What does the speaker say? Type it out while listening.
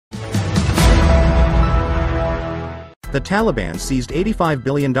The Taliban seized $85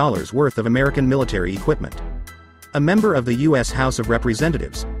 billion worth of American military equipment. A member of the U.S. House of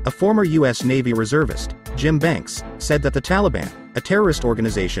Representatives, a former U.S. Navy reservist, Jim Banks, said that the Taliban, a terrorist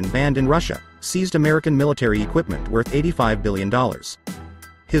organization banned in Russia, seized American military equipment worth $85 billion.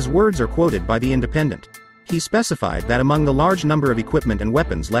 His words are quoted by The Independent. He specified that among the large number of equipment and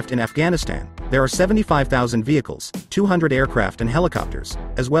weapons left in Afghanistan, there are 75,000 vehicles, 200 aircraft and helicopters,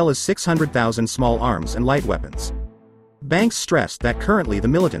 as well as 600,000 small arms and light weapons. Banks stressed that currently the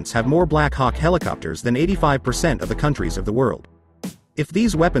militants have more Black Hawk helicopters than 85% of the countries of the world. If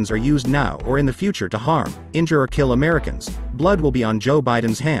these weapons are used now or in the future to harm, injure or kill Americans, blood will be on Joe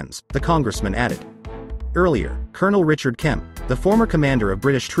Biden's hands, the congressman added. Earlier, Colonel Richard Kemp, the former commander of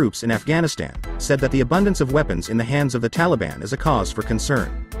British troops in Afghanistan, said that the abundance of weapons in the hands of the Taliban is a cause for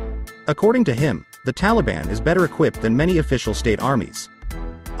concern. According to him, the Taliban is better equipped than many official state armies.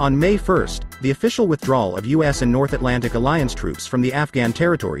 On May 1, the official withdrawal of U.S. and North Atlantic Alliance troops from the Afghan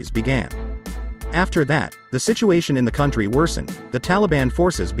territories began. After that, the situation in the country worsened, the Taliban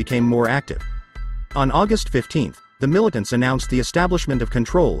forces became more active. On August 15, the militants announced the establishment of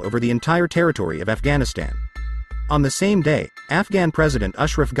control over the entire territory of Afghanistan. On the same day, Afghan President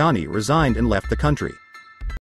Ashraf Ghani resigned and left the country.